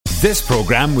This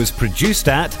programme was produced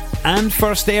at and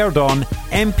first aired on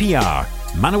MPR,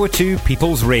 Manawatu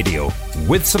People's Radio,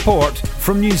 with support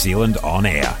from New Zealand On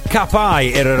Air. Ka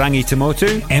pai Irarangi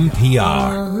Tamotu,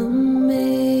 MPR.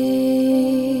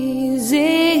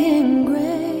 Amazing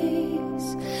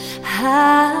grace,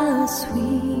 how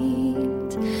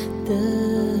sweet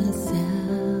the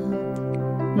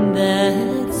sound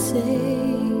that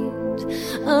saved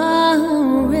a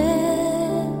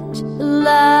wretch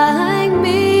like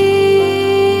me.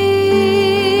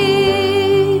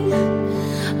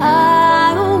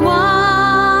 I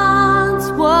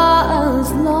once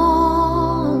was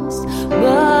lost,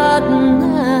 but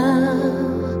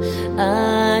now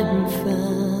I'm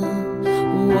found.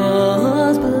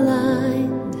 Was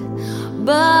blind,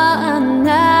 but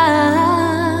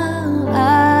now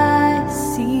I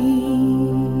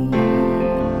see.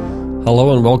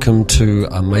 Hello and welcome to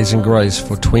Amazing Grace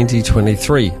for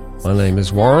 2023. My name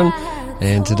is Warren,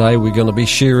 and today we're going to be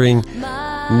sharing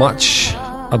much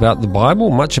about the Bible,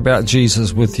 much about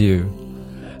Jesus with you.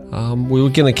 We were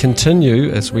going to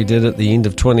continue, as we did at the end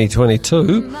of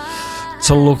 2022,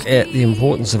 to look at the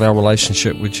importance of our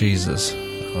relationship with Jesus.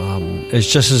 It's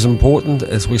just as important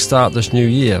as we start this new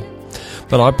year.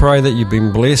 But I pray that you've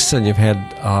been blessed and you've had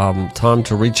time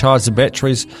to recharge the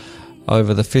batteries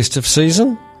over the festive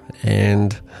season.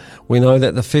 And we know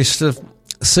that the festive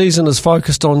season is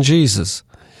focused on Jesus.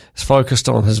 It's focused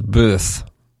on his birth.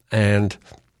 And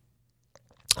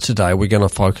today we're going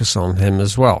to focus on him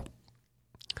as well.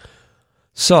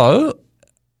 So,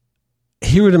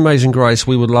 here at Amazing Grace,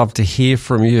 we would love to hear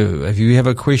from you. If you have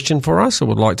a question for us or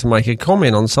would like to make a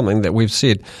comment on something that we've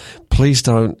said, please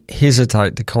don't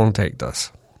hesitate to contact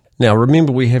us. Now,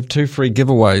 remember, we have two free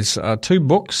giveaways, two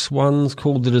books. One's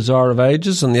called The Desire of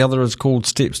Ages and the other is called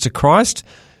Steps to Christ.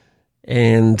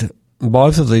 And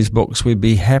both of these books we'd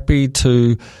be happy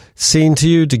to send to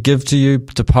you, to give to you,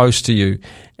 to post to you.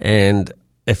 And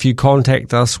if you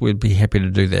contact us, we'd be happy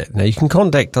to do that. Now, you can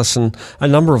contact us in a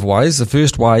number of ways. The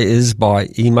first way is by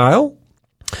email,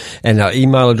 and our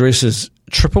email address is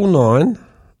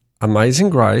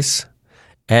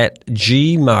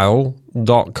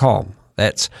 999amazinggrace@gmail.com.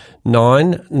 That's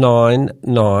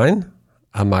 999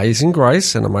 Amazing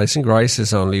Grace, and Amazing Grace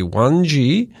is only one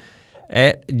G,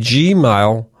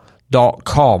 @gmail.com.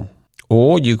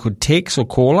 Or you could text or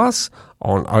call us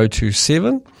on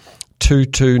 027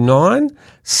 229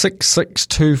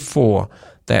 6624.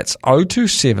 That's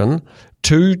 027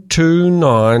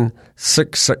 229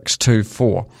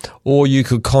 6624. Or you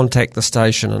could contact the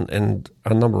station, and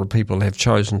a number of people have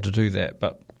chosen to do that.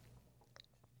 But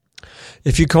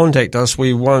if you contact us,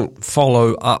 we won't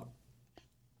follow up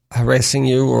harassing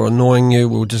you or annoying you.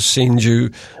 We'll just send you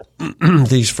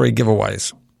these free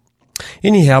giveaways.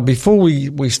 Anyhow, before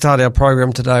we start our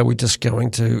program today, we're just going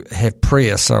to have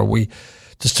prayer. So we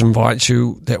just invite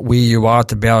you that where you are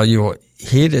to bow your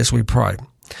head as we pray.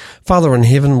 Father in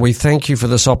heaven, we thank you for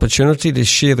this opportunity to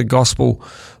share the gospel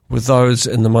with those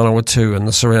in the Manawatu and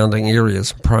the surrounding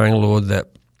areas. Praying, Lord,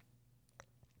 that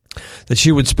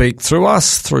you would speak through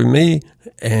us, through me,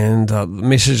 and the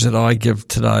message that I give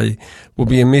today will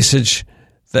be a message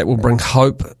that will bring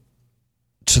hope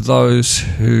to those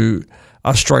who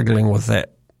are struggling with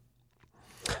that.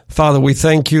 Father, we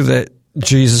thank you that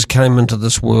Jesus came into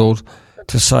this world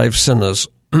to save sinners.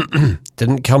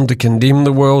 Didn't come to condemn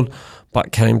the world,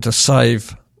 but came to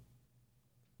save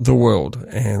the world.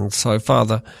 And so,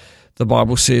 Father, the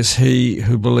Bible says, he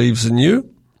who believes in you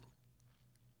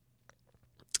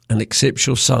and accepts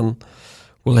your Son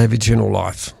will have eternal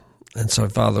life. And so,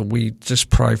 Father, we just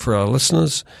pray for our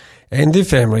listeners and their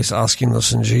families, asking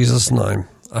this in Jesus' name.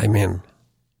 Amen.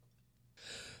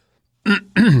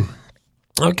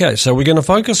 Okay, so we're going to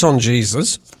focus on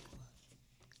Jesus.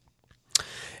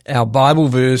 Our Bible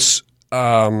verse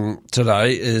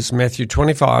today is Matthew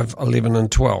 25, 11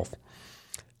 and 12.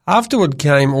 Afterward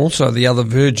came also the other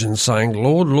virgins, saying,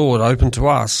 Lord, Lord, open to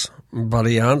us. But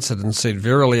he answered and said,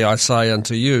 Verily I say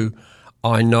unto you,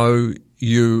 I know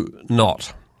you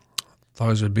not.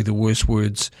 Those would be the worst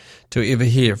words to ever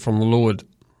hear from the Lord.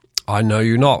 I know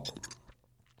you not.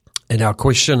 And our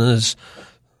question is,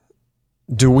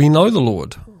 do we know the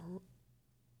Lord?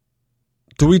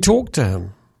 Do we talk to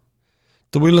him?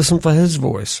 Do we listen for his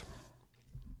voice?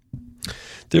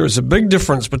 There is a big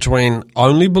difference between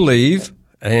only believe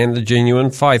and the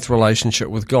genuine faith relationship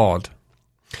with God.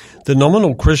 The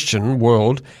nominal Christian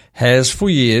world has for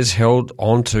years held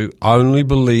on to only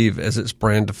believe as its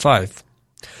brand of faith.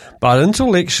 But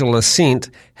intellectual assent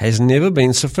has never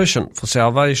been sufficient for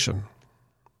salvation.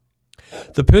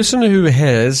 The person who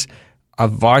has a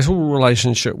vital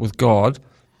relationship with God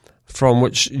from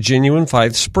which genuine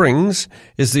faith springs,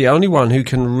 is the only one who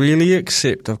can really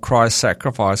accept of Christ's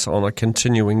sacrifice on a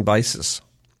continuing basis.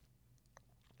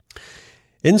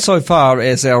 Insofar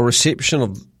as our reception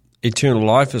of eternal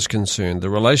life is concerned, the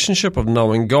relationship of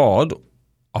knowing God,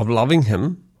 of loving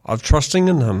Him, of trusting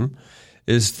in Him,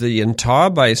 is the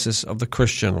entire basis of the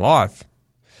Christian life.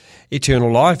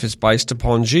 Eternal life is based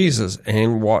upon Jesus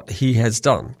and what He has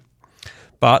done.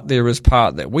 But there is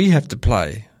part that we have to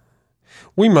play.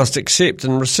 We must accept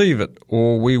and receive it,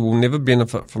 or we will never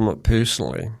benefit from it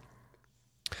personally.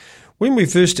 When we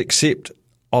first accept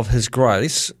of His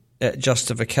grace at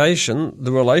justification,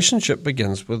 the relationship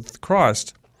begins with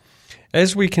Christ.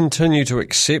 As we continue to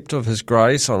accept of His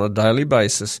grace on a daily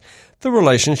basis, the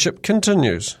relationship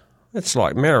continues. It's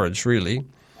like marriage, really.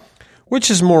 Which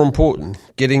is more important,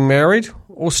 getting married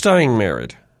or staying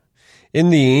married? In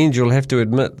the end, you'll have to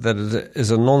admit that it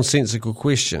is a nonsensical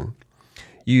question.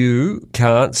 You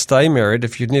can't stay married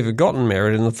if you've never gotten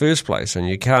married in the first place, and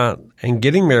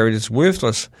getting married is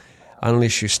worthless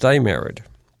unless you stay married.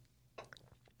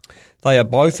 They are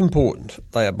both important.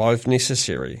 They are both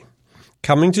necessary.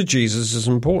 Coming to Jesus is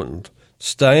important.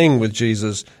 Staying with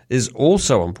Jesus is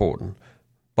also important.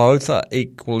 Both are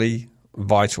equally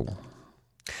vital.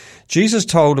 Jesus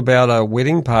told about a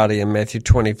wedding party in Matthew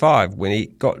 25 when He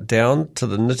got down to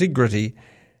the nitty-gritty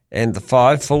and the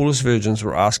 5 foolish virgins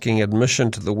were asking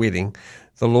admission to the wedding.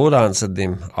 The Lord answered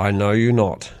them, "I know you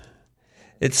not."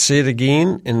 It's said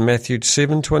again in Matthew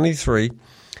 7:23,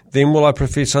 "Then will I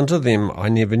profess unto them, I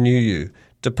never knew you.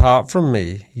 Depart from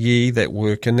me, ye that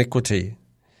work iniquity."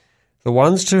 The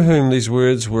ones to whom these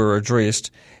words were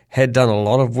addressed had done a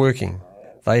lot of working.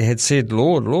 They had said,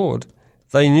 "Lord, Lord."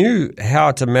 They knew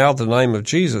how to mouth the name of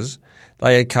Jesus.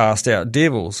 They had cast out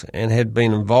devils and had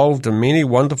been involved in many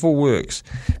wonderful works,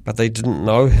 but they didn't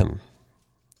know Him.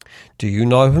 Do you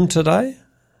know Him today?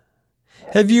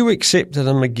 Have you accepted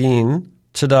Him again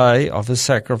today of His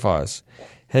sacrifice?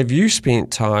 Have you spent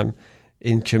time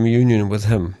in communion with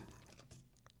Him?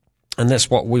 And that's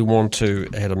what we want to,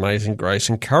 at Amazing Grace,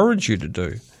 encourage you to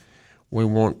do. We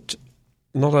want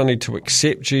not only to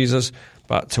accept Jesus,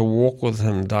 but to walk with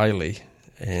Him daily.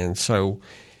 And so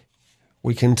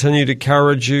we continue to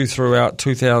encourage you throughout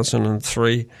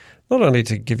 2003, not only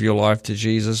to give your life to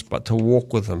Jesus, but to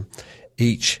walk with Him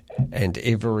each and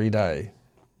every day.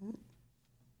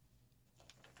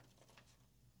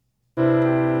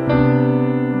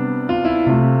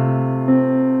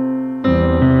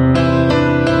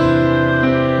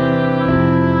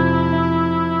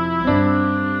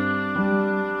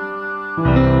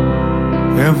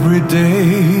 Every day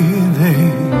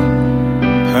they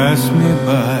pass me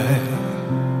by,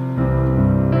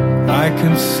 I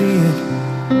can see it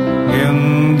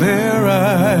in their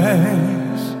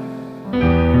eyes.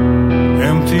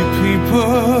 Empty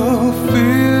people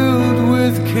filled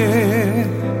with care,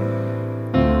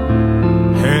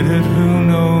 headed who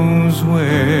knows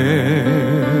where.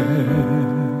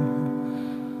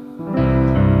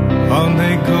 On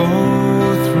they go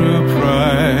through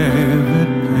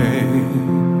private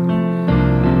pain,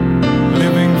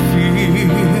 living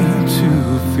fear to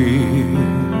fear.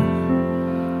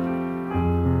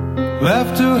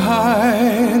 Laughter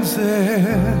hides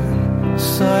their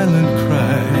silent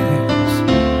cries,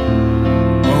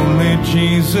 only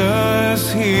Jesus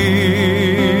hears.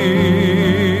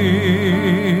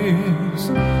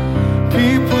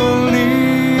 People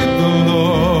need the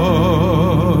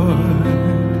Lord,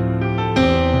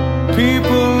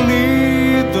 people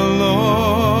need the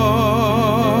Lord.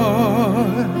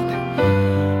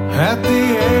 At the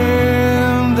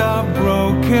end of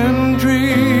broken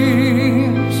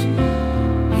dreams,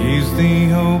 He's the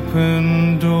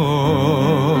open door.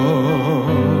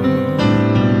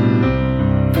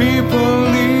 People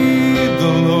need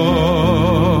the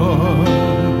Lord,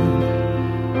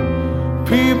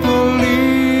 people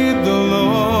need the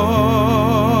Lord.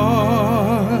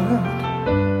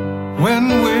 When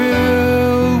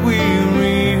will we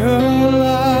realize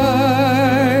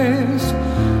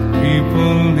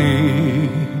people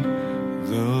need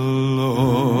the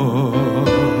Lord?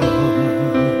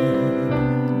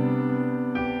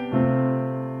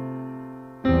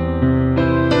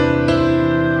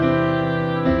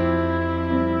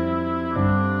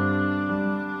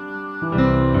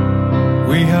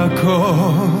 We are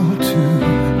called to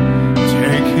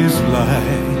take His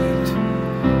light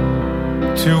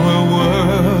to a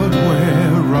world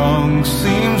where wrong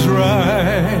seems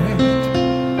right.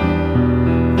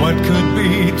 What could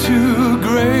be too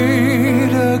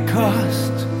great a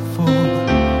cost for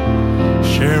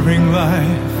sharing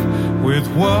life with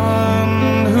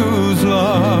one who's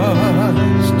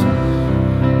lost?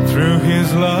 Through His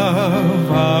love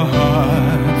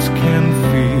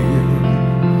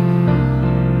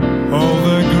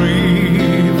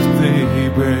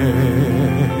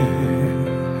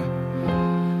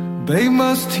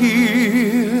must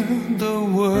hear the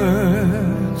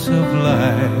words of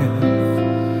life.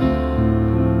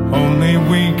 Only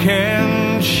we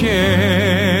can share.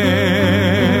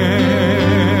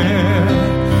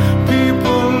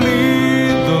 People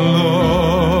need the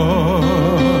Lord.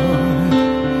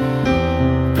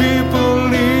 People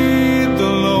need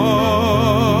the Lord.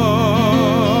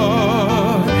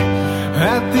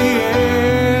 At the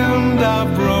end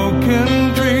of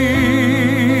broken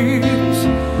dreams,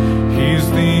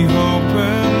 He's the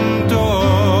open door.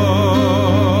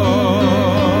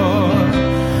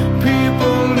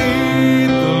 People need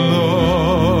the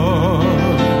Lord.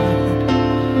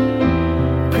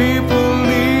 People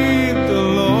need the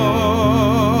Lord.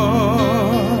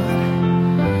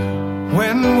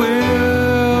 When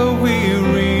will we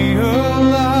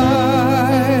realize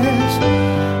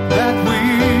that we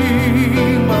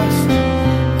must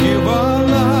give our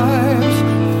lives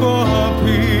for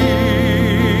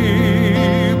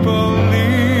people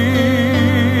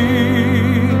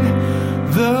need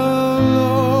the Lord.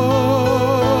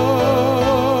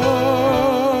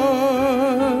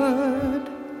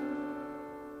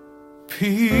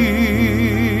 People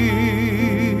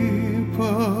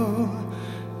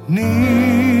need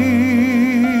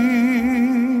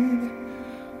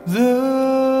the Lord.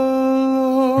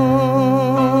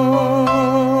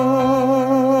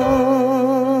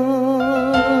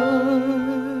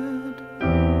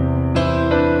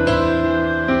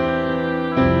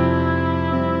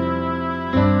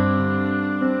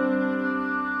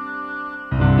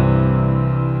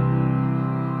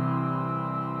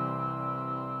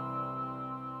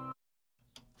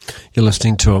 You're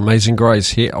listening to Amazing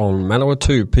Grace here on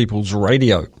Manawatu People's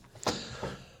Radio.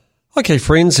 Okay,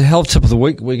 friends, the health tip of the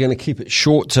week. We're going to keep it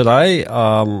short today,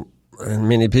 and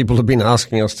many people have been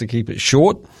asking us to keep it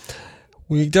short.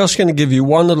 We're just going to give you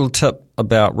one little tip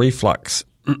about reflux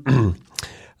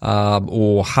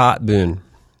or heartburn.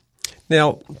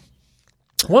 Now,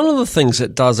 one of the things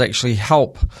that does actually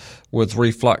help with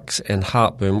reflux and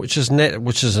heartburn, which is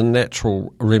a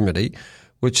natural remedy,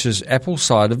 which is apple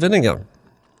cider vinegar.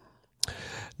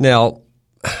 Now,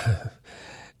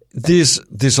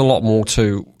 there's a lot more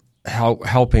to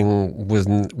helping with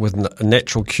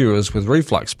natural cures with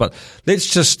reflux, but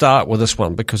let's just start with this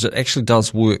one because it actually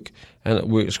does work and it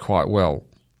works quite well.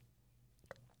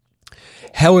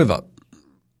 However,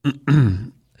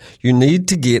 you need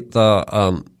to get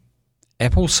the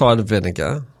apple cider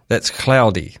vinegar that's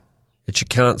cloudy, that you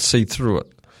can't see through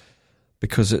it,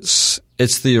 because it's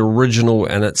the original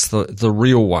and it's the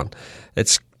real one.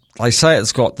 They say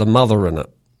it's got the mother in it,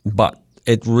 but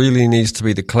it really needs to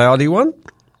be the cloudy one.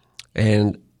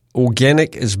 And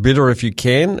organic is better if you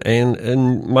can,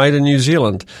 and made in New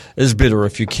Zealand is better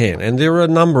if you can. And there are a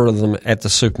number of them at the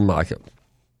supermarket.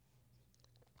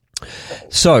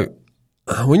 So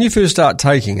when you first start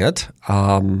taking it,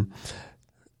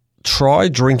 try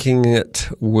drinking it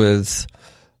with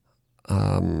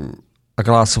a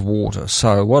glass of water.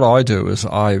 So what I do is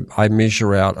I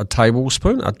measure out a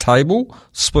tablespoon, not a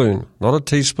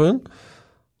teaspoon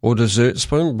or dessert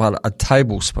spoon, but a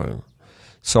tablespoon.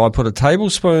 So I put a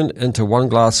tablespoon into 1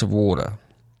 glass of water.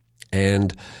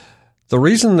 And the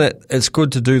reason that it's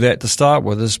good to do that to start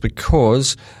with is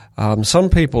because some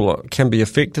people can be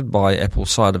affected by apple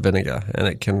cider vinegar, and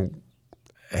it can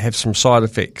have some side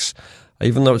effects.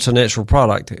 Even though it's a natural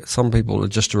product, some people are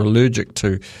just allergic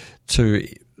to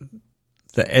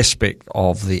the aspect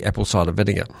of the apple cider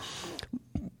vinegar.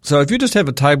 So if you just have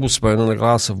a tablespoon in a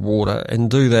glass of water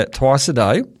and do that twice a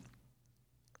day,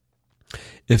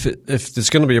 if there's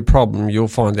going to be a problem, you'll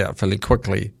find out fairly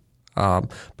quickly. But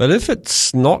if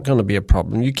it's not going to be a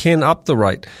problem, you can up the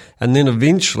rate. And then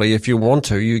eventually, if you want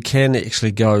to, you can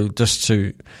actually go just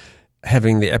to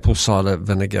having the apple cider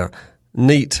vinegar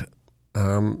neat.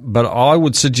 But I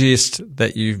would suggest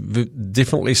that you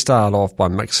definitely start off by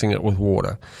mixing it with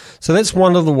water. So that's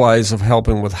one of the ways of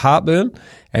helping with heartburn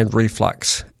and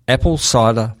reflux. Apple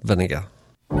cider vinegar.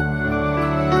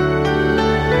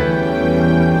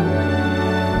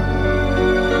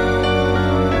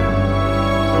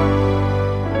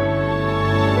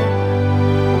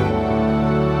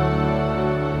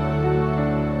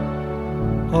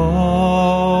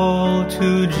 All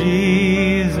to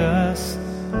Jesus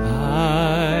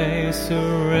I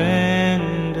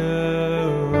surrender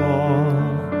all.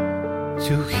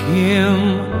 To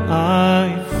Him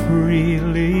I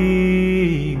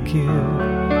freely give.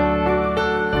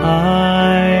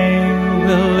 I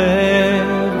will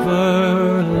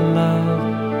ever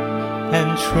love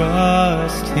and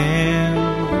trust Him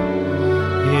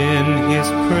in His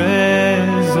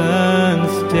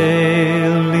presence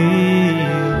daily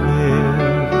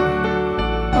live.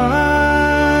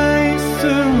 I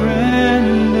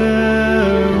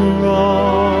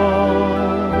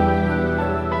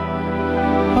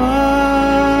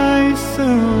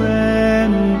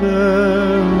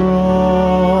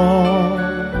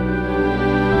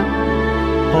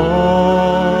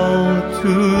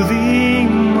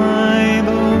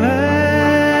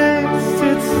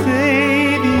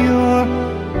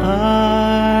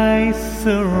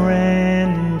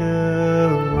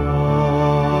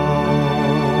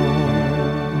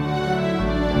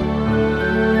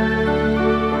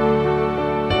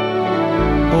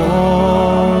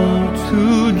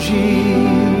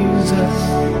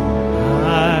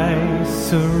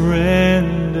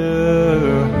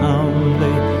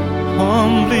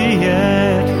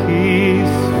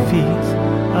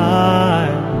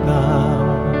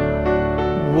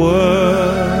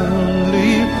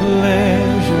worldly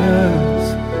pleasures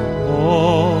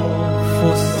all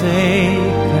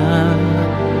forsaken.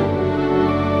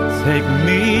 Take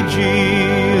me,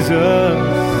 Jesus,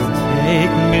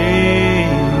 take me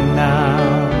now.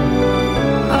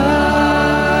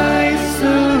 I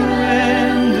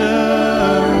surrender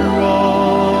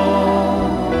all.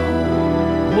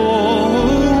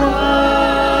 Oh, I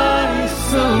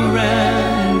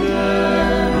surrender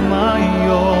my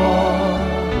all.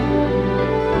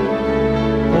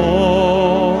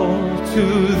 All to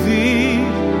Thee,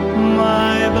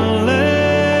 my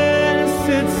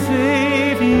blessed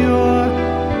Savior,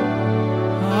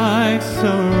 I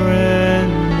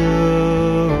surrender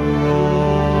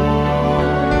all.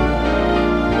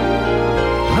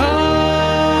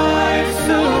 I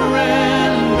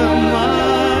surrender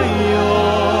my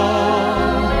all.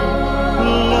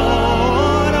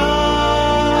 Lord, I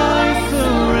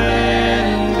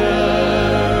surrender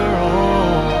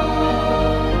all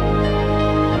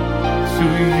to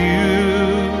You,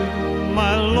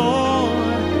 my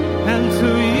Lord, and to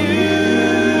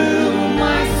You,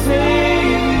 my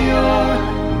Savior,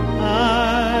 I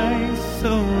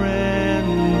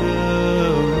surrender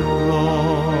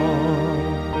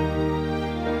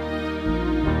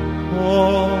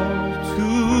all to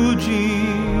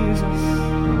Jesus.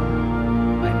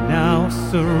 I now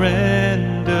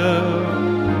surrender,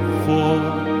 for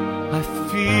I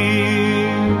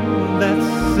feel that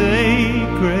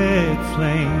sacred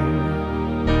flame.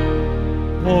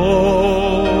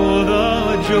 Oh,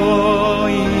 the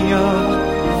joy of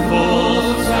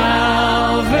full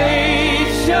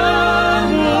salvation,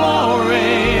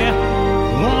 glory,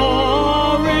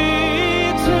 glory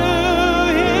to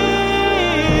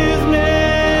His name.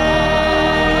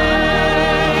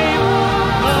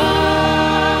 I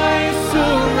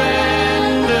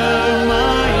surrender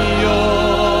my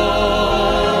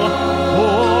all.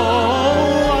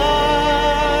 Oh, I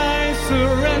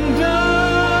surrender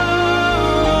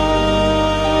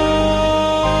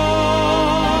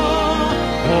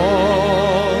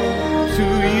all to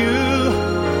You,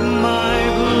 my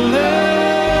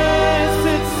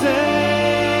blessed Savior.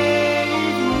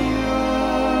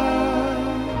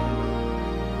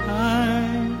 I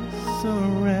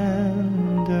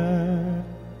surrender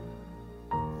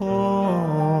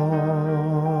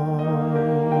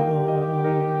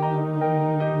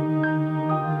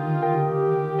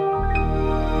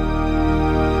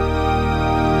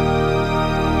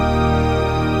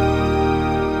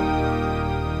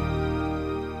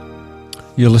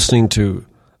You're listening to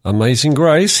Amazing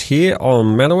Grace here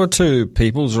on Manawatu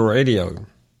People's Radio.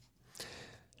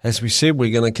 As we said,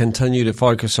 we're going to continue to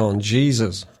focus on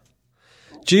Jesus.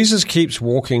 Jesus keeps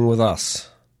walking with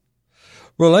us.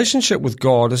 Relationship with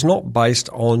God is not based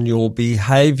on your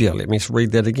behavior. Let me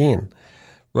read that again.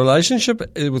 Relationship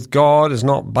with God is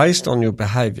not based on your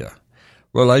behavior.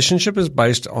 Relationship is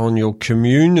based on your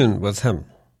communion with Him.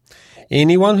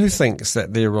 Anyone who thinks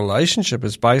that their relationship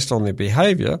is based on their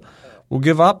behavior will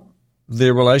give up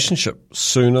their relationship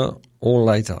sooner or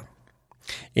later.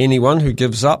 Anyone who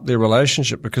gives up their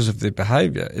relationship because of their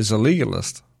behavior is a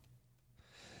legalist.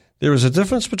 There is a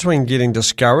difference between getting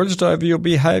discouraged over your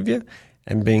behavior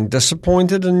and being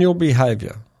disappointed in your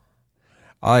behavior.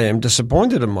 I am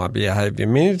disappointed in my behavior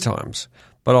many times,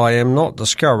 but I am not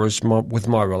discouraged with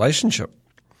my relationship.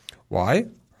 Why?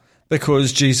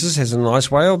 Because Jesus has a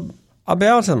nice way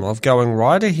about Him of going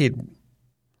right ahead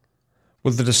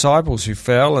with the disciples who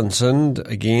fell and sinned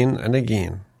again and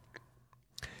again.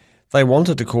 They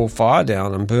wanted to call fire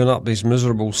down and burn up these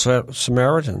miserable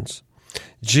Samaritans.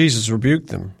 Jesus rebuked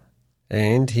them,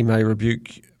 and He may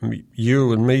rebuke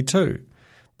you and me too,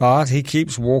 but He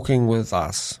keeps walking with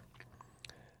us.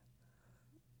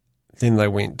 Then they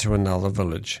went to another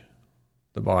village,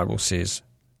 the Bible says,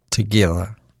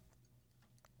 together.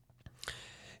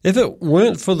 If it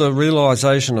weren't for the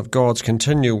realization of God's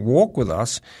continual walk with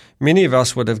us, many of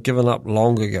us would have given up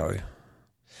long ago.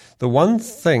 The one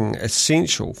thing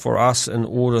essential for us in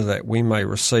order that we may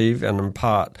receive and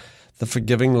impart the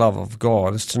forgiving love of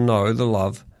God is to know the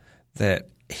love that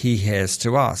He has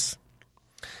to us.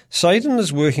 Satan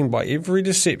is working by every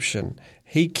deception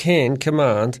he can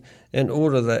command in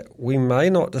order that we may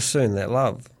not discern that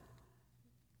love.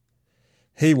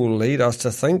 He will lead us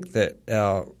to think that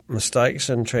our mistakes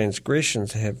and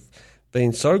transgressions have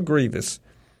been so grievous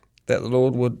that the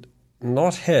Lord would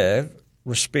not have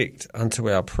respect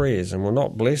unto our prayers and will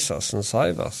not bless us and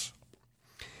save us.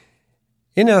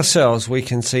 In ourselves we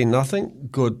can see nothing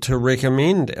good to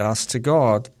recommend us to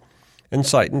God, and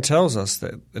Satan tells us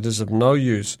that it is of no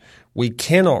use. We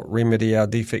cannot remedy our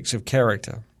defects of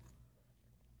character.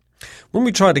 When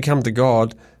we try to come to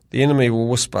God The enemy will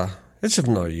whisper, "It's of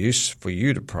no use for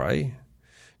you to pray.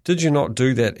 Did you not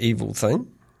do that evil thing?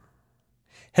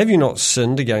 Have you not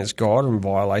sinned against God and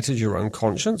violated your own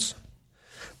conscience?"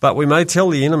 But we may tell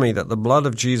the enemy that the blood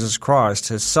of Jesus Christ,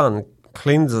 his Son,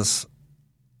 cleanses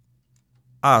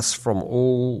us from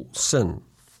all sin.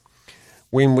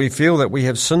 When we feel that we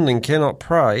have sinned and cannot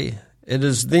pray, it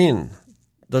is then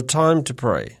the time to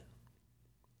pray.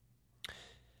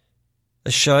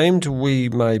 Ashamed we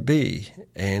may be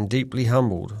and deeply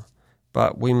humbled,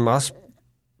 but we must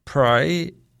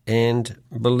pray and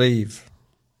believe.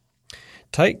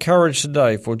 Take courage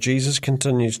today, for Jesus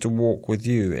continues to walk with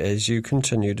you as you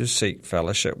continue to seek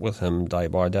fellowship with him day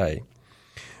by day.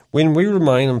 When we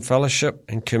remain in fellowship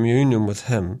and communion with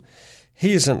him,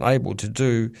 he is able to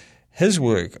do his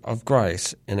work of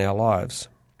grace in our lives.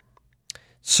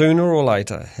 Sooner or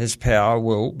later, his power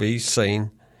will be seen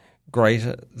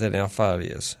greater than our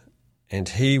failures, and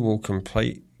he will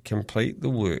complete the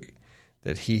work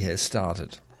that he has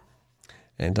started.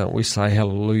 And don't we say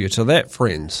hallelujah to that,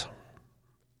 friends?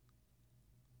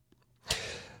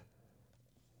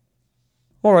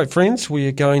 All right, friends, we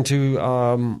are going to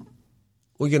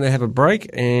have a break,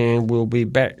 and we'll be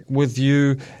back with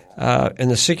you in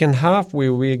the second half,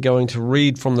 where we're going to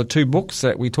read from the two books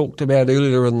that we talked about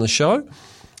earlier in the show,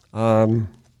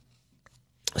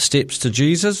 Steps to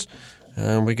Jesus.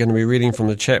 We're going to be reading from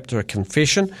the chapter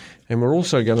Confession, and we're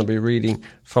also going to be reading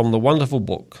from the wonderful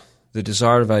book, The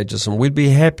Desire of Ages. And we'd be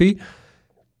happy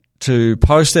to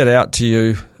post that out to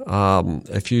you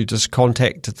if you just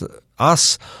contact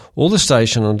us or the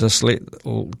station and just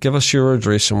give us your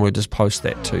address, and we'll just post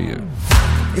that to you.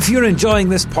 If you're enjoying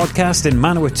this podcast in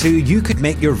Manawatu, you could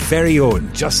make your very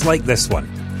own, just like this one.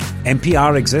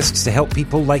 NPR exists to help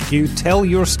people like you tell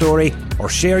your story or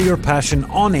share your passion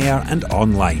on air and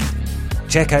online.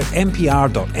 Check out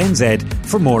npr.nz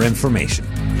for more information.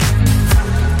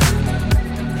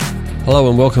 Hello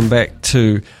and welcome back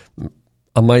to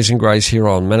Amazing Grace here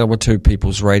on Manawatu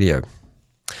People's Radio.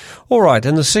 All right,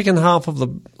 in the second half of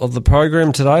the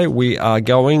program today, we're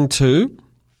going to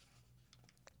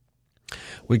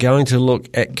look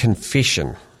at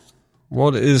confession.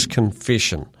 What is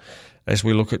confession? As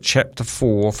we look at chapter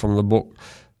 4 from the book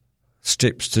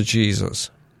Steps to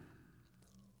Jesus.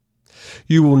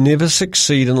 You will never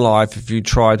succeed in life if you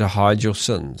try to hide your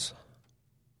sins.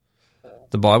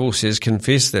 The Bible says,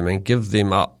 confess them and give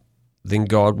them up, then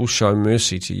God will show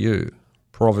mercy to you.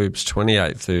 Proverbs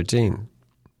 28:13.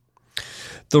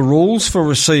 The rules for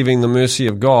receiving the mercy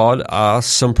of God are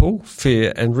simple,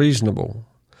 fair, and reasonable.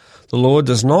 The Lord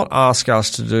does not ask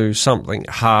us to do something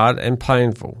hard and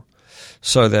painful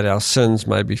so that our sins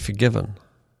may be forgiven.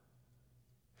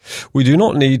 We do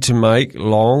not need to make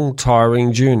long,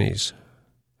 tiring journeys.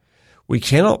 We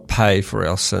cannot pay for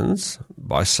our sins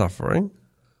by suffering.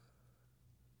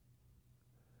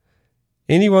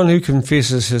 Anyone who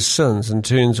confesses his sins and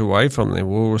turns away from them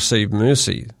will receive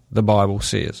mercy, the Bible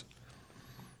says.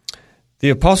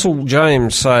 The Apostle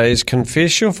James says,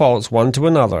 confess your faults one to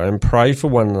another and pray for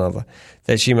one another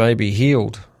that ye may be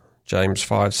healed. James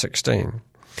 5:16.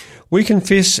 We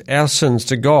confess our sins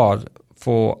to God,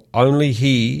 for only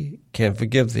he can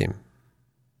forgive them.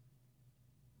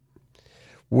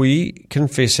 We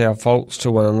confess our faults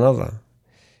to one another.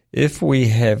 If we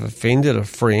have offended a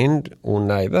friend or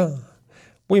neighbour,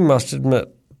 we must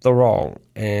admit the wrong,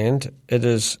 and it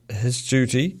is his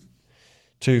duty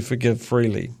to forgive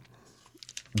freely.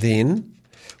 Then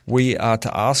we are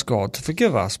to ask God to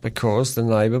forgive us, because the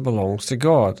neighbour belongs to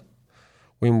God.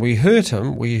 When we hurt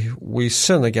him, we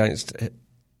sin against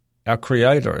our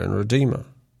Creator and Redeemer.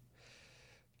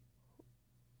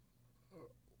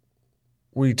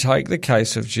 We take the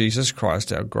case of Jesus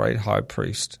Christ, our great high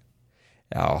priest.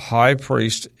 Our high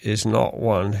priest is not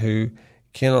one who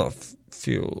cannot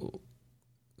feel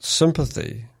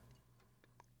sympathy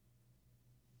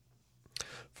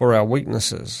for our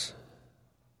weaknesses.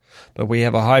 But we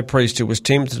have a high priest who was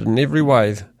tempted in every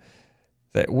way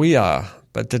that we are,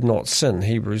 but did not sin.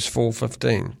 Hebrews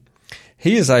 4:15.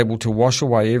 He is able to wash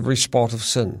away every spot of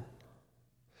sin.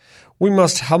 We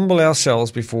must humble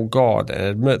ourselves before God and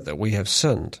admit that we have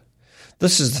sinned.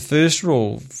 This is the first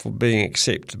rule for being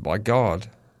accepted by God.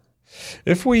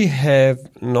 If we have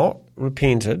not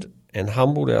repented and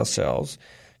humbled ourselves,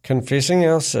 confessing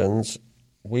our sins,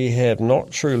 we have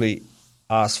not truly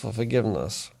asked for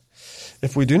forgiveness.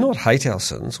 If we do not hate our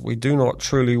sins, we do not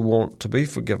truly want to be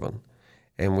forgiven,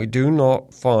 and we do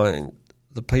not find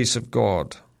the peace of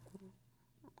God.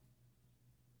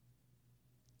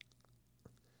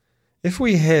 If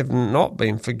we have not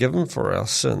been forgiven for our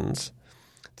sins,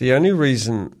 the only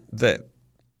reason that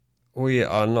we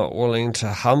are not willing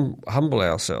to humble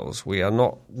ourselves. We are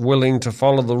not willing to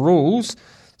follow the rules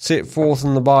set forth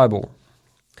in the Bible.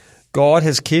 God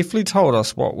has carefully told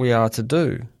us what we are to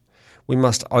do. We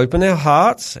must open our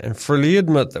hearts and freely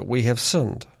admit that we have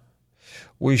sinned.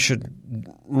 We should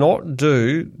not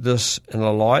do this in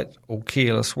a light or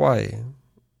careless way.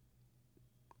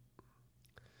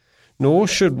 Nor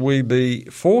should we be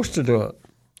forced to do it.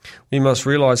 We must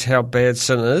realize how bad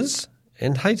sin is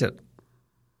and hate it.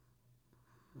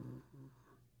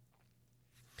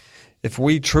 If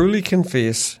we truly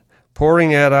confess,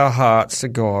 pouring out our hearts to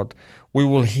God, He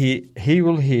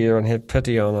will hear and have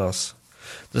pity on us.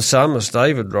 The psalmist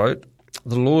David wrote,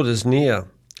 "The Lord is near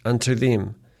unto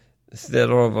them that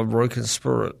are of a broken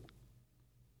spirit,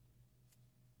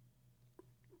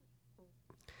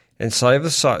 and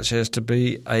saveth such as to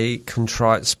be a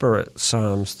contrite spirit."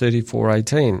 Psalms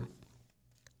 34:18.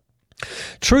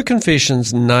 True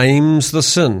confessions names the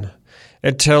sin.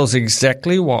 It tells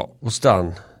exactly what was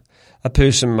done. A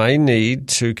person may need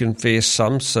to confess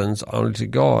some sins only to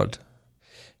God,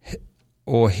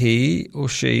 or he or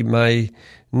she may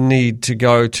need to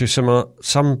go to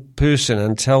some person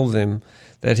and tell them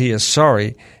that he is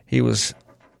sorry he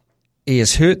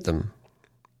has hurt them.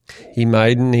 He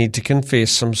may need to confess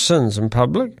some sins in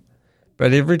public,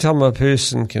 but every time a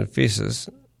person confesses,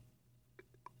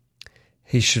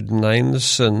 he should name the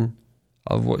sin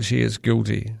of which he is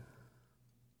guilty.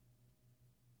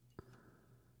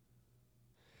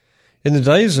 In the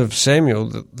days of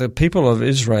Samuel, the people of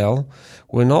Israel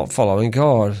were not following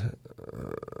God.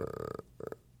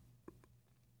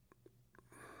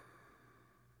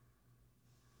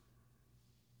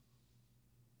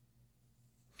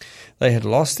 They had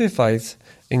lost their faith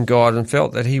in God and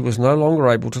felt that He was no longer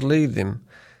able to lead them.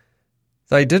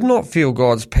 They did not feel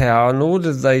God's power, nor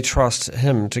did they trust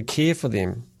Him to care for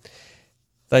them.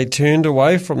 They turned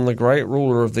away from the great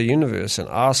ruler of the universe and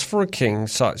asked for a king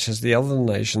such as the other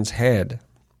nations had.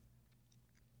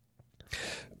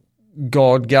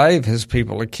 God gave His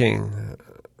people a king.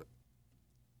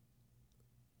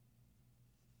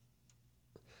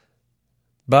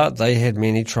 But they had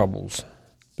many troubles.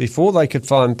 Before they could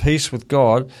find peace with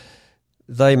God,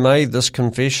 they made this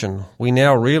confession. We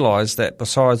now realize that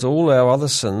besides all our other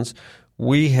sins,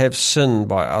 we have sinned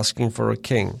by asking for a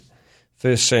king.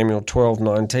 1 Samuel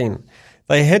 12:19.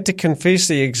 They had to confess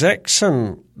the exact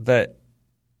sin that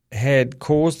had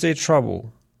caused their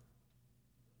trouble.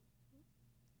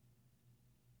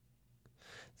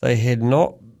 They had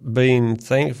not been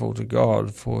thankful to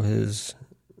God for His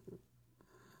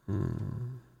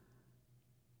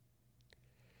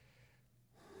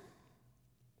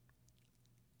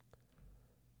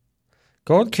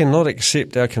God cannot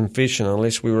accept our confession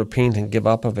unless we repent and give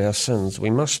up of our sins. We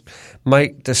must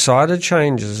make decided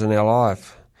changes in our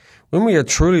life. When we are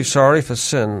truly sorry for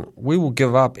sin, we will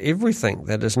give up everything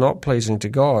that is not pleasing to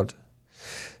God.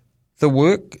 The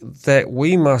work that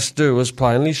we must do is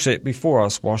plainly set before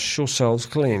us. Wash yourselves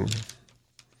clean.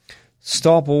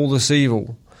 Stop all this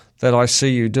evil that I see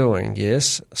you doing.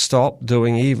 Yes, stop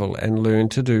doing evil and learn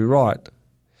to do right.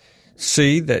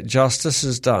 See that justice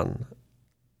is done.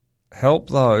 Help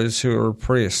those who are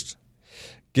oppressed.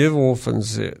 Give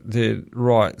orphans their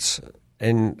rights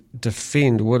and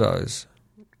defend widows.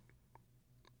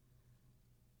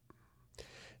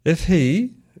 If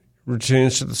he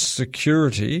returns to the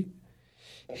security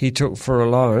he took for a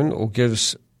loan or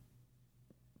gives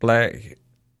back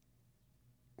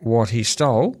what he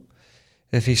stole,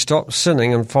 if he stops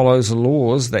sinning and follows the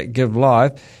laws that give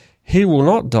life, he will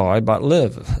not die but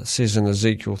live, it says in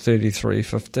Ezekiel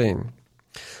 33:15.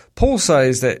 Paul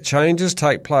says that changes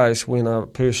take place when a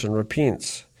person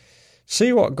repents.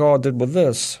 See what God did with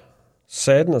this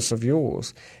sadness of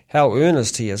yours, how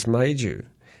earnest He has made you,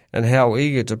 and how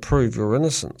eager to prove your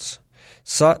innocence.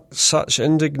 Such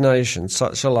indignation,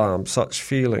 such alarm, such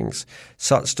feelings,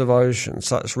 such devotion,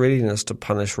 such readiness to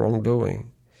punish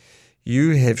wrongdoing.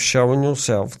 You have shown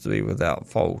yourself to be without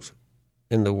fault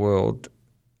in the world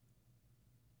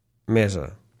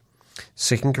matter.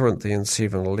 2 Corinthians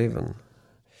 7:11.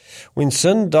 When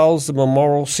sin dulls the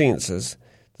moral senses,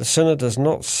 the sinner does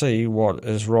not see what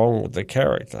is wrong with the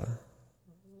character.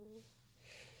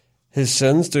 His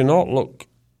sins do not look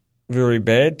very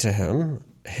bad to him.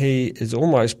 He is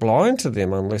almost blind to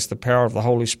them unless the power of the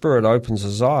Holy Spirit opens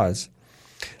his eyes.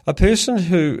 A person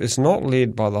who is not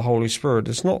led by the Holy Spirit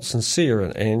is not sincere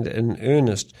and in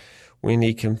earnest when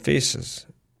he confesses.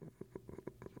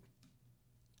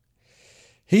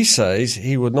 He says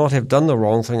he would not have done the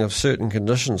wrong thing if certain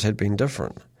conditions had been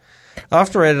different.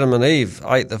 After Adam and Eve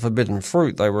ate the forbidden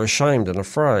fruit, they were ashamed and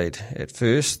afraid. At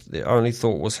first, their only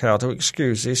thought was how to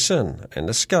excuse their sin and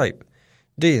escape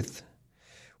death.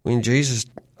 When Jesus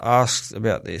asked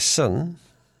about their sin,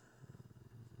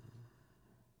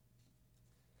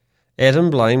 Adam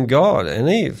blamed God and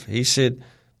Eve. He said,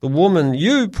 "The woman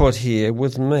you put here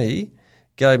with me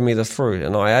gave me the fruit,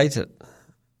 and I ate it."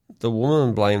 The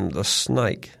woman blamed the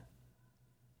snake.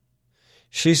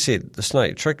 She said, "The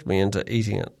snake tricked me into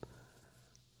eating it."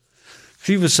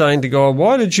 She was saying to God,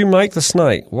 "Why did you make the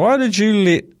snake? Why did you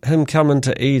let him come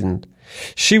into Eden?"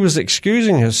 She was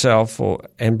excusing herself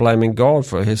and blaming God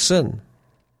for her sin.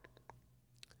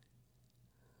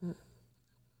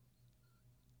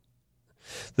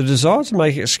 The desire to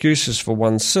make excuses for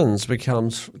one's sins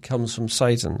comes from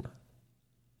Satan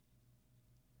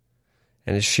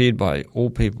and is shared by all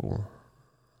people.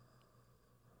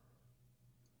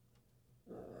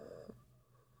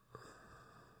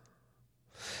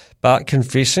 But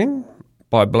confessing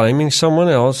by blaming someone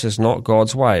else is not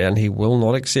God's way, and he will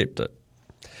not accept it.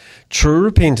 True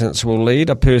repentance will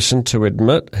lead a person to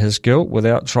admit his guilt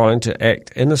without trying to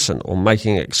act innocent or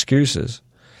making excuses.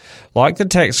 Like the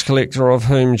tax collector of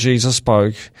whom Jesus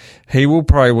spoke, he will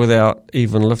pray without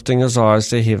even lifting his eyes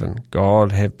to heaven,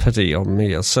 "God, have pity on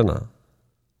me, a sinner."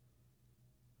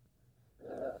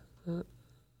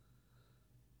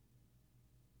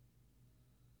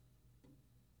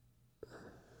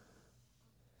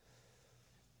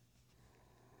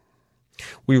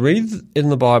 We read in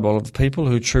the Bible of people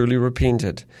who truly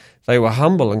repented. They were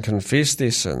humble and confessed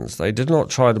their sins. They did not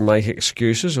try to make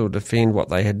excuses or defend what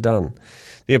they had done.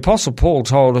 The Apostle Paul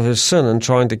told of his sin in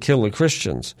trying to kill the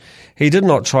Christians. He did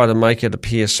not try to make it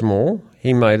appear small.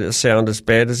 He made it sound as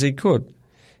bad as he could.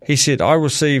 He said, "I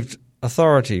received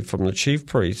authority from the chief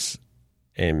priests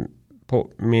and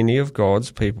put many of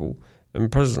God's people in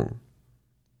prison.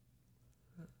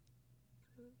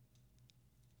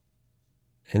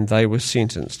 And they were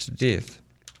sentenced to death."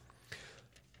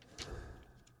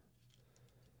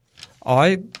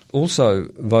 I also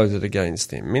voted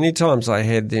against them. Many times I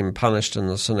had them punished in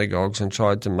the synagogues and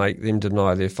tried to make them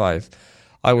deny their faith.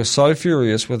 I was so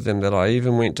furious with them that I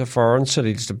even went to foreign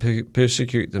cities to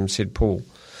persecute them, said Paul.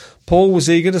 Paul was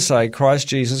eager to say Christ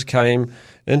Jesus came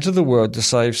into the world to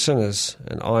save sinners,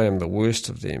 and I am the worst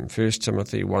of them. 1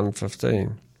 Timothy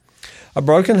 1:15. A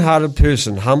broken-hearted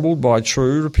person, humbled by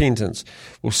true repentance,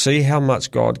 will see how much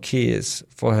God cares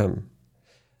for him.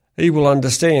 He will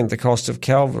understand the cost of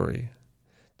Calvary.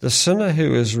 The sinner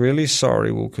who is really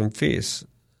sorry will confess.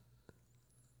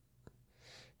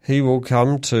 He will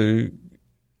come to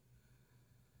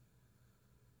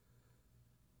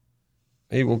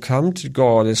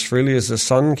God as freely as the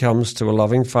Son comes to a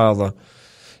loving Father.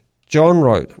 John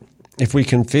wrote, "If we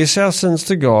confess our sins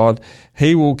to God,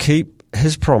 He will keep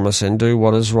His promise and do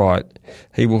what is right.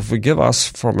 He will forgive us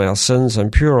from our sins and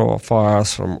purify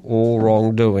us from all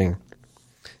wrongdoing."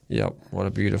 Yep, what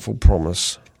a beautiful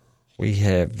promise we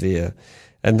have there.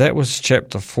 And that was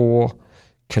chapter 4,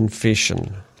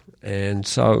 confession. And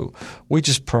so we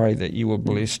just pray that you were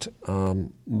blessed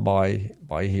by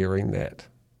hearing that.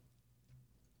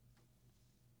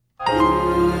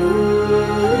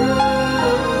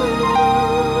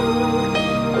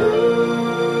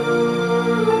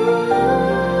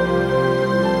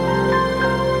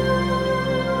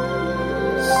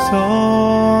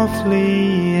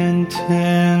 Softly and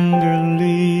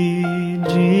tenderly,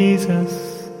 Jesus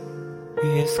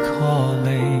is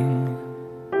calling,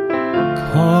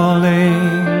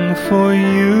 calling for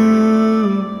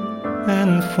you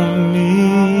and for me.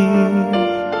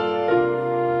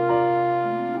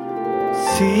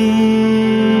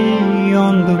 See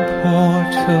on the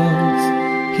portals,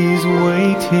 He's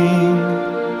waiting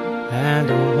and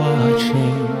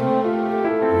watching,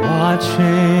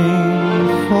 watching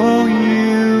for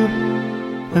you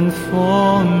and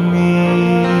for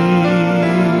me.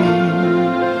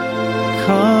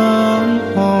 Come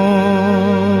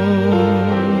home,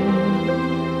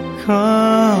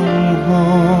 come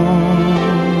home.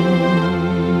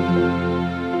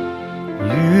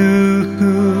 You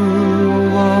who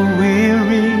are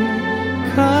weary,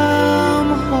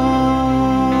 come home.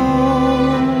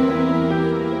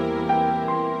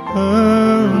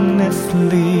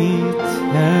 Earnestly,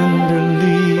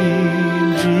 tenderly,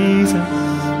 Jesus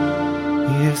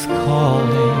is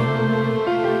calling,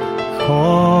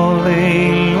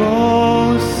 calling,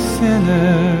 oh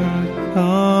sinner,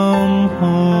 come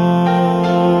home.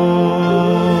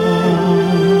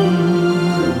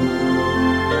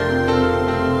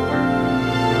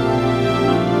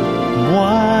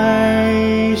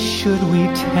 Why should we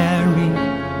tarry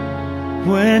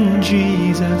when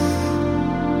Jesus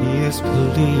He is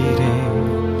pleading,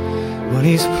 when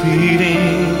He's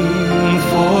pleading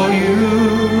for you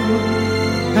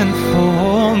and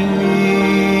for me.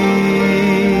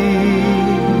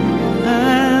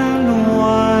 And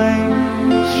why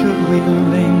should we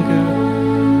linger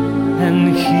and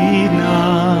heed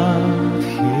not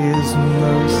His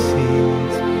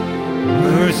mercies?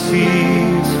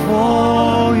 Mercies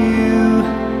for you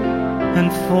and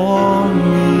for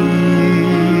me.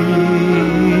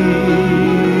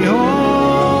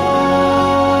 Oh,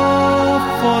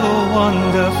 for the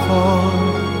wonderful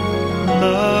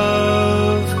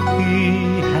love He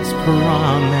has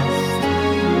promised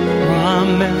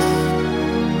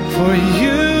for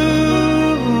you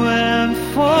and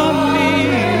for me.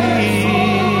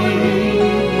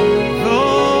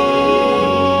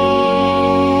 Though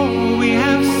we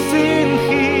have sinned,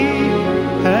 He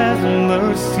has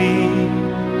mercy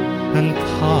and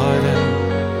pardon.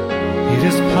 It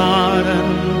is pardon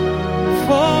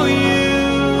for you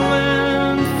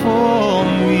and for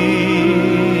me.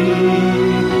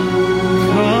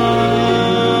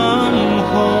 Come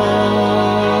home,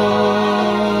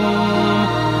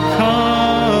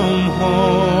 come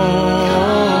home.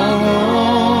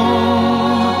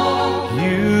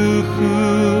 You who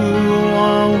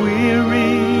are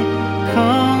weary,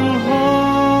 come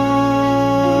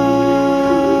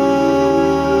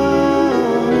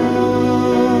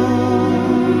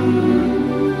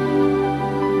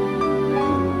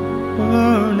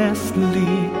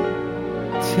earnestly,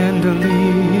 tenderly,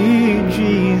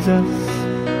 Jesus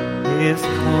is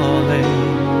calling.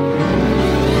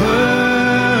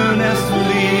 Earnestly,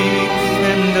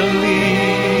 tenderly,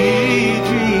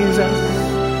 Jesus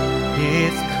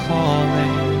is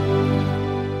calling.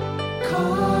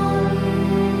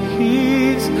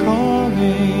 He's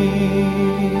calling.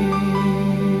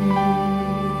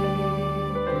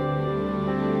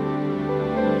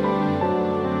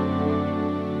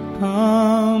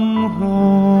 Come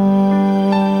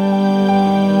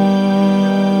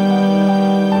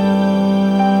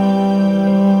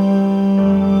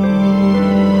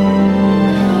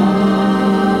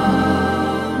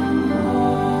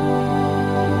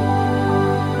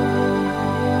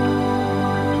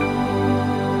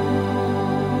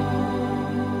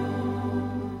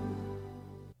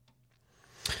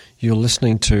You're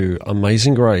listening to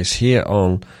Amazing Grace here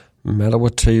on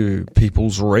Manawatu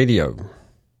People's Radio.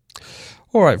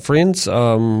 All right, friends,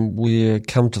 we've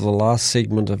come to the last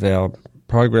segment of our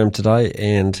program today,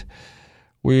 and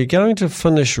we're going to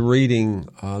finish reading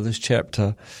this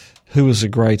chapter, Who is the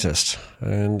Greatest?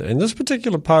 And this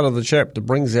particular part of the chapter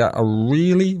brings out a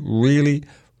really, really,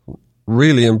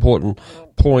 really important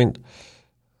point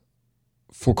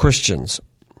for Christians.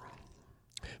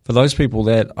 For those people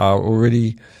that are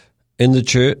already in the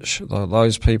church,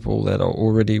 those people that are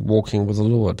already walking with the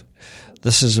Lord.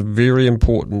 This is a very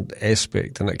important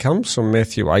aspect, and it comes from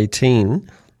Matthew 18,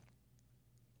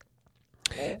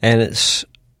 and it's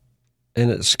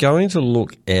going to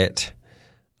look at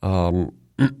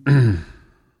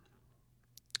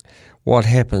what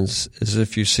happens is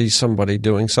if you see somebody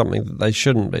doing something that they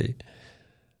shouldn't be.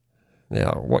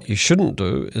 Now, what you shouldn't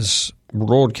do is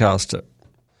broadcast it.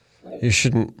 You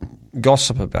shouldn't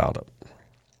gossip about it.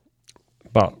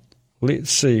 But let's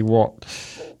see what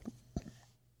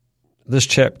this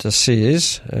chapter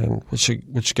says, and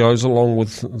which goes along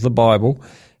with the Bible,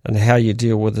 and how you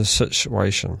deal with this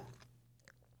situation.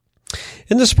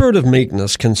 In the spirit of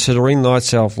meekness, considering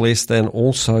thyself less than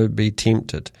also be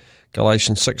tempted.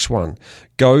 Galatians 6:1.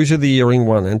 Go to the erring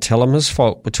one and tell him his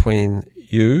fault between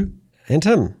you and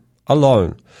him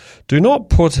alone. Do not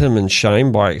put him in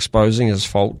shame by exposing his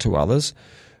fault to others,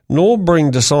 nor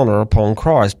bring dishonor upon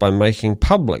Christ by making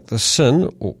public the sin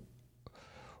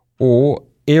or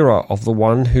error of the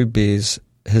one who bears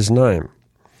his name.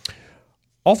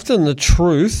 Often the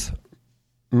truth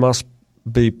must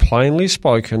be plainly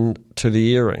spoken to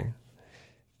the erring.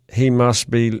 He must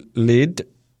be led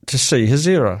to see his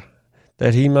error,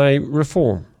 that he may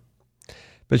reform.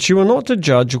 But you are not to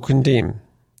judge or condemn.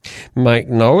 Make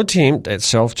no attempt at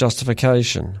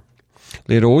self-justification.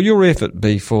 Let all your effort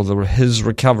be for his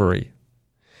recovery.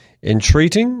 In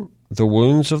treating the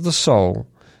wounds of the soul,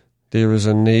 there is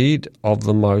a need of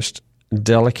the most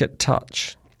delicate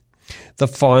touch, the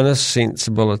finest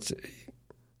sensibility.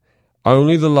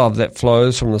 Only the love that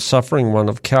flows from the suffering one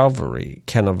of Calvary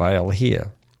can avail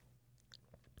here.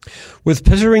 With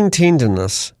pitying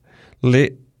tenderness,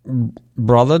 let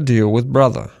brother deal with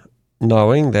brother,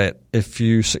 knowing that if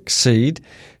you succeed,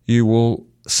 you will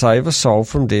save a soul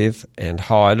from death and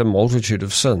hide a multitude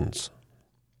of sins.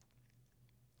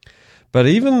 But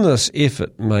even this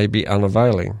effort may be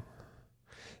unavailing.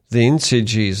 Then said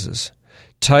Jesus,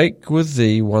 take with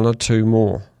thee one or two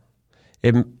more.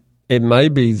 It may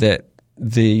be that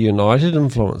their united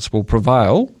influence will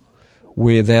prevail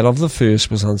where that of the first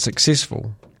was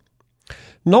unsuccessful.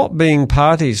 Not being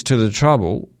parties to the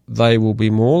trouble, they will be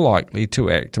more likely to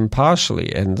act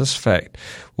impartially, and this fact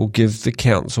will give the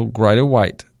council greater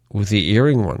weight with the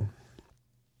erring one.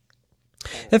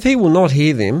 If he will not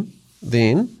hear them,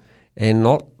 then, and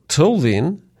not till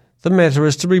then, the matter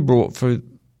is to be brought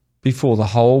before the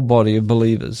whole body of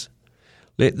believers.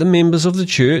 Let the members of the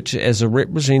church, as a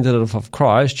representative of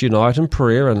Christ, unite in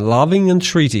prayer and loving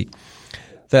entreaty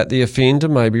that the offender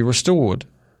may be restored.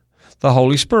 The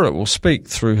Holy Spirit will speak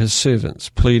through his servants,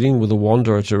 pleading with the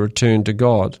wanderer to return to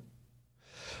God.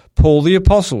 Paul the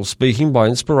Apostle, speaking by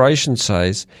inspiration,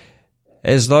 says,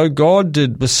 as though God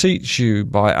did beseech you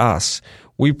by us,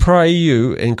 we pray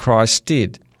you in Christ's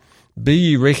stead. Be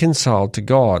ye reconciled to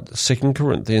God, 2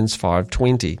 Corinthians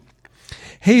 5:20.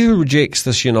 He who rejects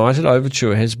this united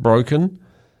overture has broken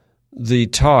the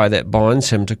tie that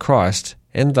binds him to Christ,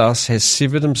 and thus has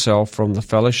severed himself from the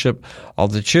fellowship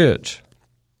of the church.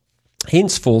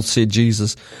 Henceforth, said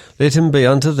Jesus, let him be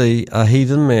unto thee a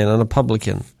heathen man and a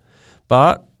publican.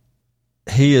 But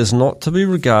he is not to be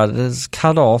regarded as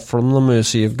cut off from the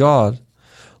mercy of God.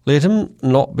 Let him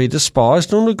not be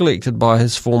despised nor neglected by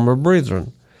his former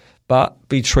brethren, but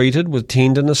be treated with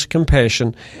tenderness and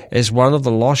compassion as one of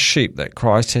the lost sheep that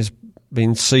Christ has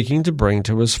been seeking to bring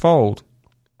to his fold.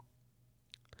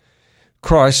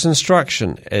 Christ's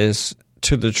instruction as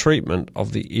to the treatment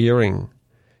of the erring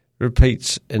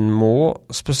repeats in more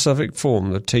specific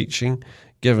form the teaching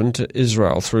given to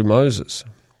Israel through Moses.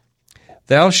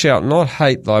 Thou shalt not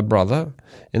hate thy brother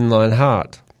in thine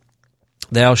heart.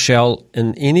 Thou shalt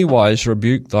in any wise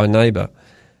rebuke thy neighbour,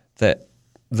 that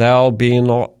thou be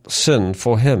not sin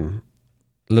for him.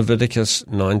 Leviticus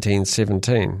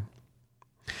 19:17.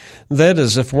 That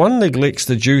is, if one neglects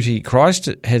the duty Christ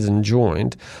has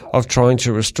enjoined of trying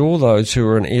to restore those who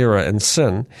are in error and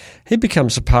sin, he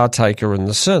becomes a partaker in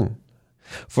the sin.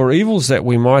 For evils that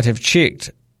we might have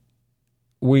checked,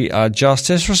 we are just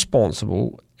as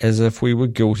responsible as if we were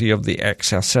guilty of the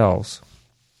acts ourselves.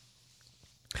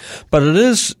 But it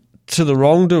is to the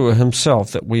wrongdoer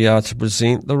himself that we are to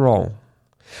present the wrong.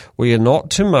 We are not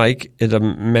to make it a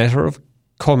matter of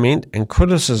comment and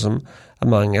criticism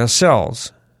among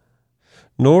ourselves,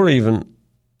 nor even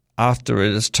after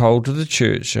it is told to the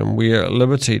church and we are at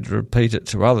liberty to repeat it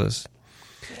to others.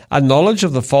 A knowledge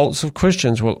of the faults of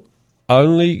Christians will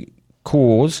only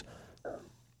cause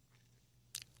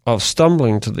of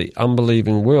stumbling to the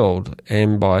unbelieving world,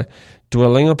 and by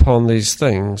dwelling upon these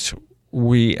things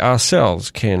we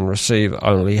ourselves can receive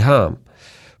only harm,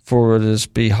 for it is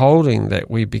beholding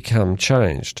that we become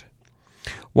changed.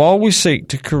 While we seek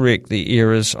to correct the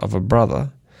errors of a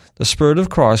brother, the Spirit of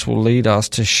Christ will lead us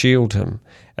to shield him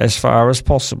as far as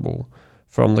possible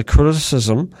from the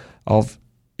criticism of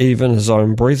even his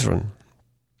own brethren.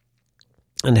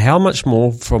 And how much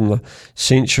more from the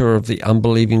censure of the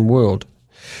unbelieving world.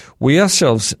 We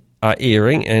ourselves are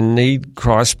erring and need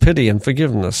Christ's pity and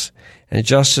forgiveness, and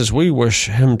just as we wish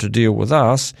him to deal with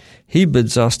us, he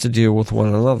bids us to deal with one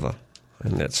another,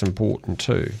 and that's important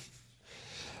too.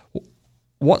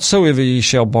 Whatsoever ye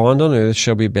shall bind on earth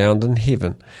shall be bound in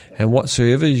heaven, and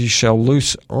whatsoever ye shall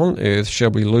loose on earth shall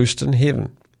be loosed in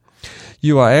heaven.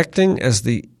 You are acting as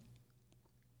the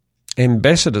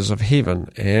ambassadors of heaven,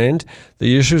 and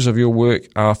the issues of your work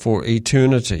are for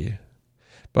eternity.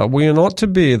 But we are not to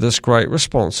bear this great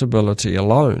responsibility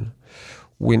alone.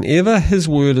 Whenever his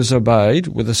word is obeyed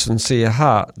with a sincere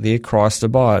heart, there Christ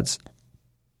abides.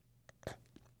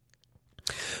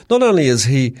 Not only is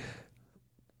he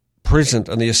present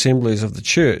in the assemblies of the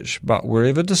church, but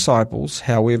wherever disciples,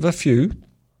 however few,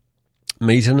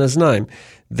 meet in his name,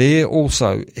 there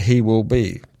also he will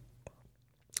be.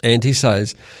 And he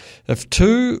says, if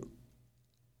two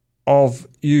of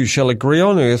you shall agree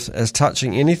on earth as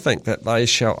touching anything that they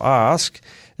shall ask,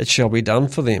 it shall be done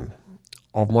for them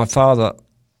of my Father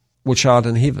which art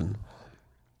in heaven.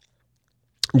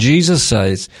 Jesus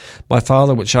says, my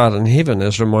Father which art in heaven,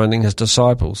 is reminding his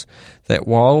disciples that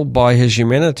while by his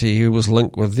humanity he was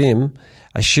linked with them,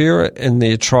 a sharer in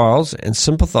their trials and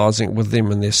sympathizing with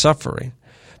them in their suffering,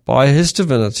 by his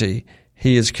divinity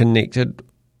he is connected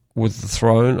with the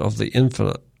throne of the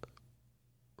infinite.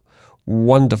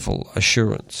 Wonderful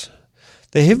assurance.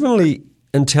 The heavenly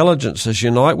intelligences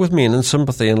unite with men in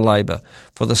sympathy and labour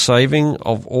for the saving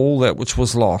of all that which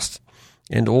was lost,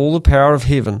 and all the power of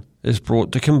heaven is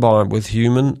brought to combine with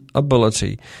human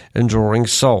ability in drawing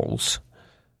souls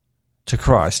to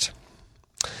Christ.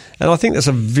 And I think that's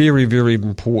a very, very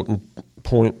important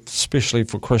point, especially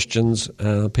for Christians,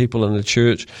 people in the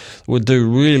church, would do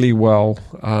really well.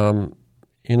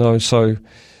 So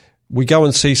we go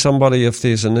and see somebody if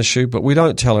there's an issue, but we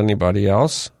don't tell anybody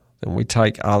else. And we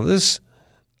take others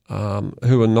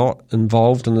who are not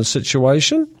involved in the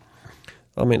situation.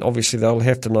 I mean, obviously they'll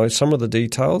have to know some of the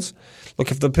details. Look,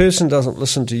 if the person doesn't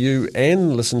listen to you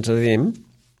and listen to them,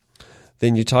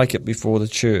 then you take it before the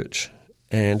church.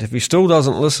 And if he still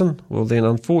doesn't listen, well then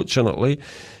unfortunately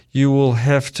you will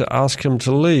have to ask him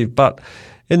to leave. But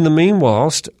in the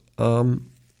meanwhile,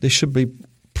 there should be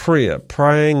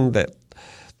praying that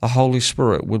the Holy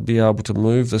Spirit would be able to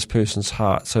move this person's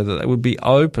heart so that they would be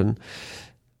open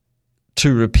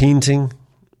to repenting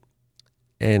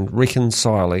and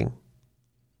reconciling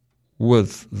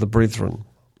with the brethren.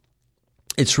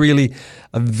 It's really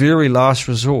a very last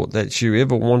resort that you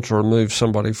ever want to remove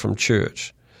somebody from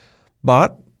church.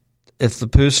 But if the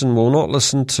person will not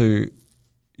listen to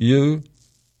you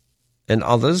and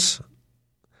others,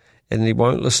 and he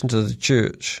won't listen to the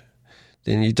church,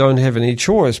 then you don't have any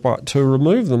choice but to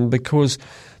remove them, because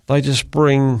they just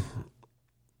brings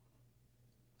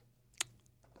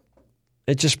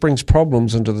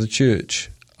problems into the church.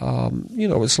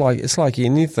 It's like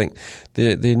anything.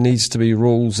 There needs to be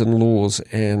rules and laws,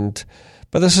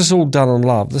 but this is all done in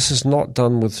love. This is not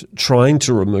done with trying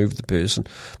to remove the person,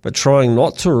 but trying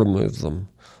not to remove them,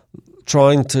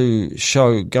 trying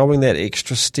to going that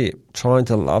extra step, trying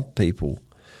to love people.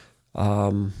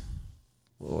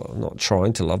 Not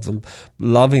trying to love them,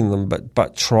 loving them,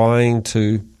 but trying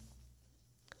to,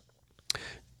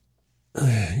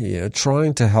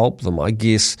 trying to help them, I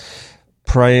guess,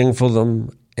 praying for them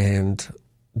and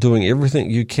doing everything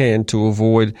you can to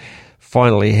avoid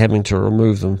finally having to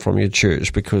remove them from your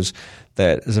church, because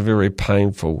that is a very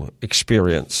painful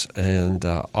experience. And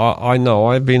I know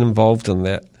I've been involved in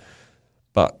that,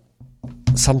 but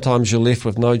sometimes you're left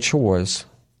with no choice.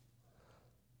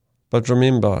 But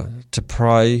remember to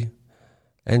pray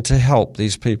and to help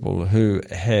these people who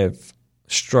have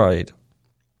strayed.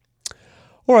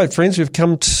 All right, friends, we've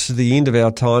come to the end of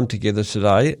our time together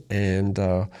today, and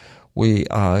we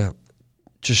are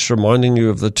just reminding you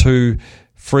of the 2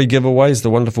 free giveaways, the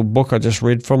wonderful book I just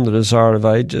read from, The Desire of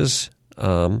Ages,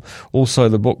 also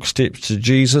the book Steps to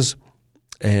Jesus.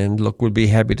 And look, we'd be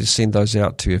happy to send those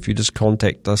out to you if you just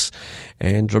contact us.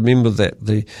 And remember that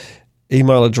the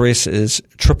email address is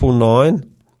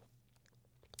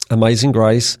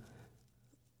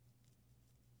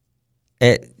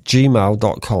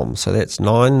 999amazinggrace@gmail.com. So that's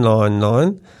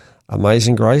 999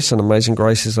 Amazing Grace, and Amazing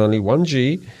Grace is only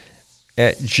 1G,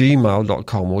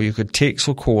 @gmail.com. Or you could text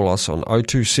or call us on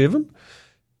 027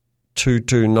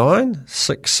 229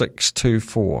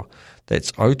 6624.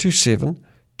 That's 027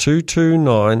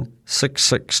 229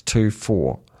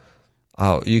 6624.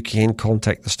 You can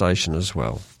contact the station as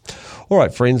well. All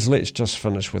right, friends, let's just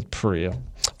finish with prayer.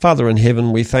 Father in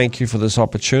heaven, we thank you for this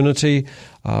opportunity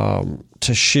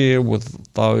to share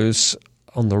with those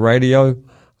on the radio.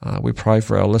 We pray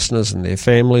for our listeners and their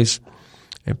families,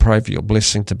 and pray for your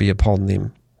blessing to be upon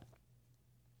them.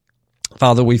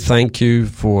 Father, we thank you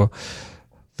for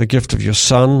the gift of your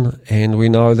Son, and we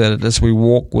know that as we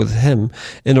walk with him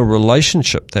in a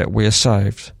relationship that we're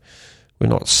saved. We're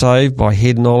not saved by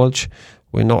head knowledge.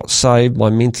 We're not saved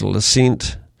by mental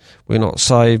assent. We're not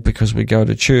saved because we go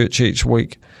to church each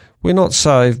week. We're not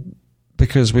saved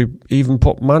because we even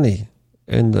put money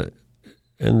in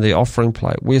the offering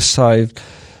plate. We're saved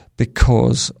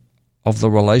because of the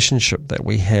relationship that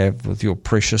we have with your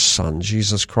precious Son,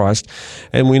 Jesus Christ.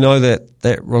 And we know that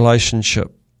that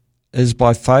relationship is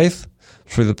by faith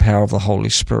through the power of the Holy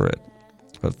Spirit.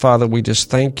 But Father, we just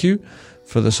thank you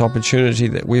for this opportunity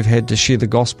that we've had to share the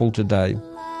gospel today.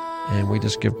 And we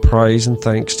just give praise and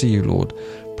thanks to you, Lord,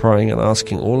 praying and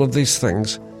asking all of these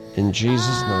things in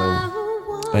Jesus' name.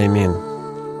 Amen.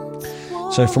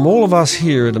 So from all of us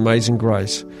here at Amazing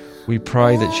Grace, we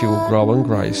pray that you will grow in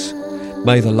grace.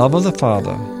 May the love of the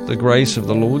Father, the grace of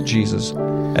the Lord Jesus,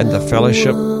 and the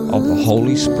fellowship of the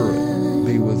Holy Spirit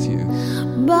be with you.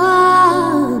 But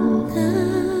now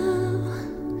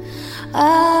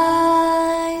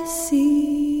I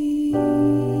see.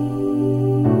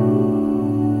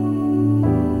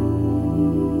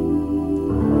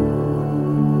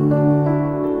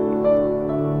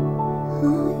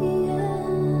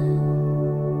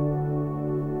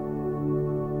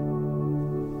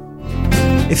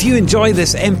 If you enjoy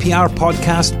this MPR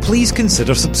podcast, please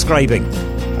consider subscribing.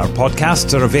 Our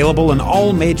podcasts are available on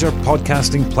all major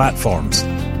podcasting platforms: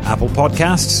 Apple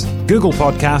Podcasts, Google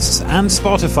Podcasts, and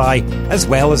Spotify, as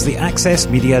well as the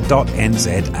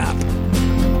accessmedia.nz app.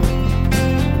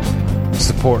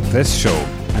 Support this show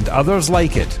and others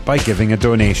like it by giving a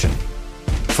donation.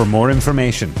 For more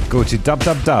information, go to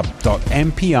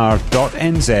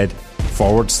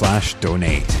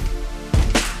www.mpr.nz/donate.